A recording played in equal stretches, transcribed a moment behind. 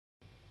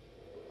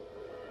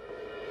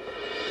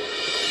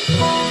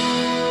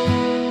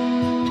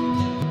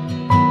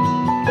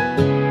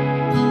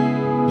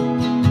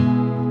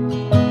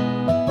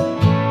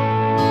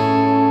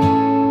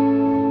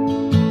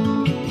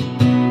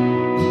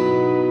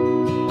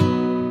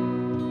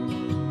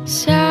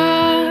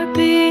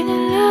Sabi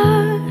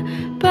nila,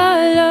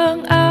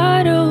 balang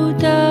araw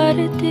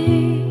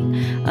darating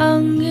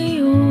ang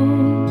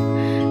iyong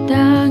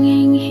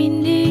tanging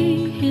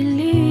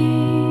hinihiling.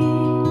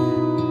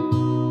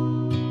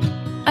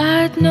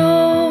 At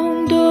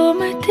nung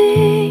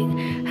dumating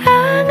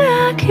ang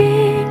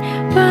aking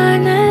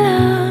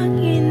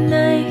panalangin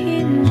ay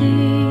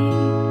hindi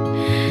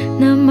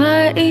na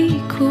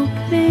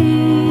maikupling.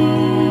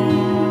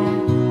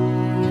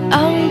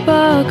 Ang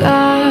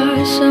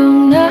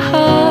pag-asang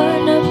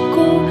nahanap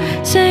ko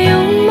sa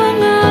iyong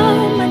mga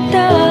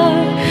mata,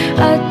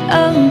 at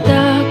ang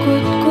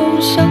takot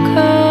kung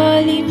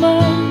sakali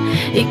man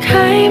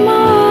ika'y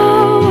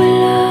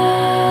mawala.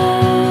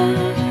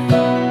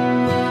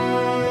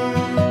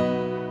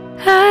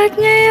 At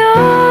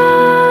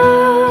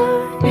ngayon,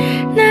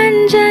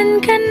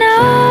 nandyan ka na,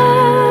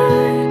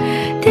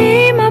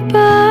 di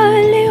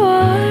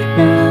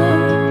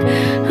mapaliwanag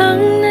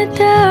ang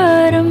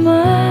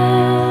nadarama.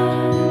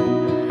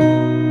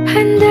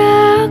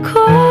 Handa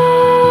ako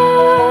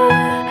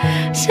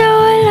sa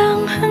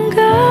walang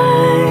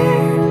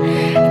hanggan,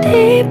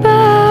 di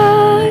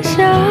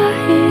basahin,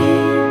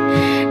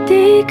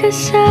 di ka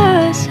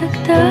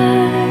sasaktan.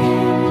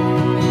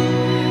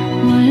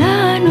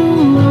 Mula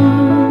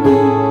noon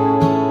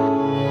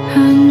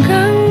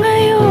hanggang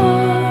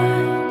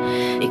ngayon,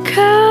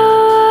 ikaw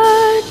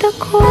at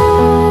ako.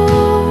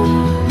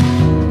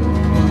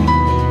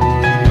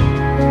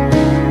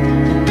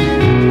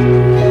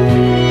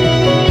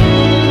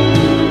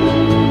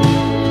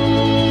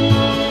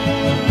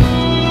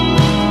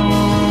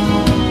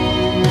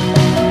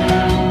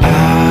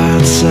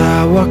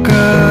 Sa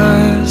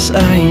wakas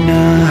ay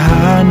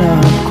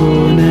nahanap ko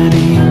na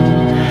rin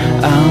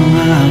ang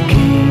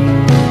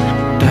aking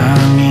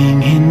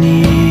tanging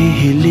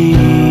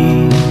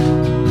hinihiling.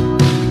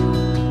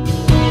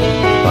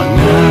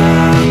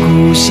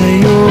 Pangako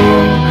sa'yo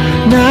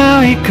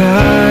na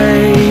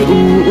ika'y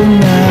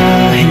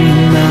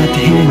uunahin at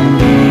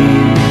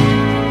hindi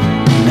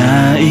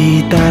na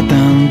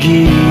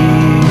itatanggi.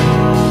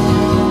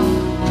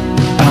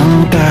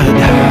 Ang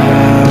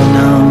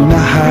tadhanang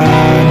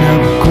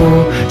nahanap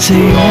ko sa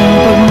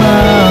iyong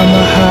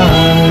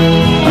pagmamahal,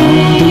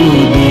 ang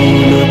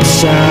dudulot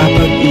sa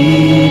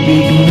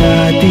pag-ibig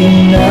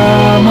natin na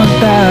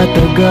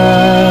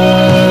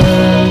magtatagal.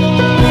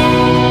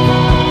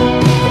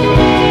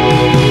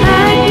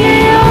 At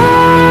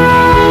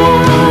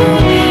ngayon,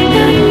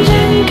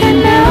 nandyan ka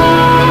na,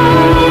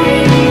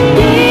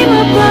 di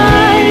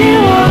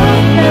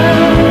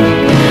mapaliwanag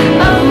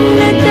ang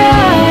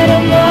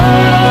nadarama.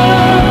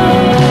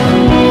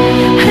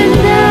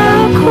 Handa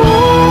ako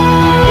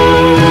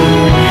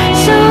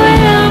sa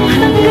walang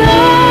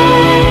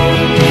hanggan,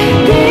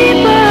 di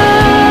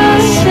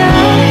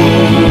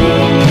basahin,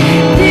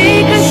 di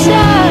ka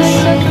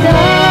sasaktan.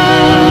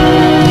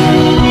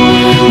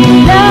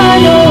 Mula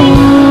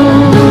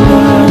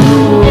noon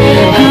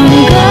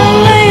hanggang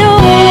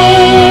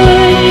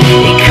ngayon,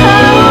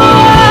 ikaw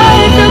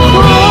at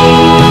ako.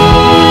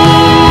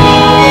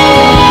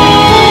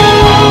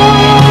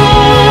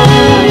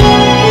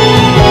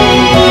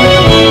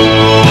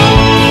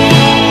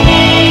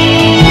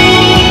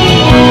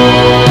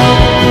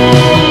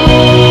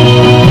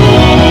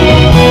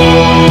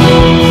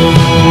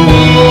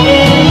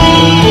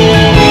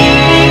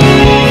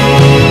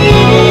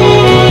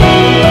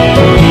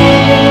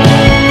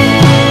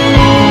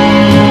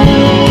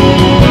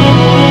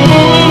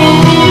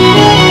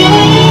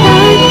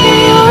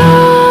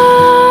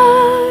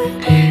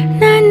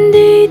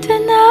 Nandito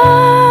na,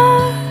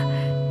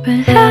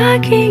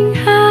 palaging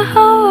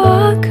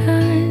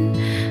hahawakan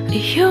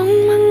iyong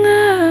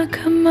mga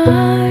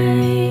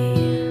kamay.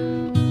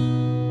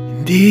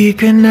 Hindi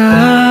ka na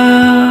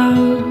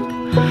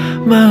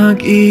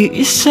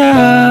mag-iisa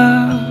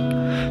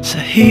sa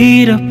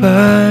hirap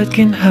at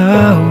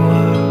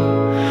ginhawa,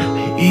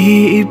 ay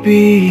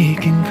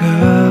iibigin ka.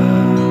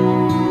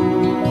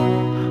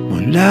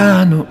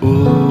 Mula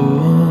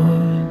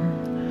noon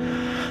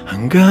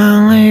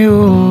hanggang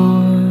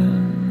ngayon,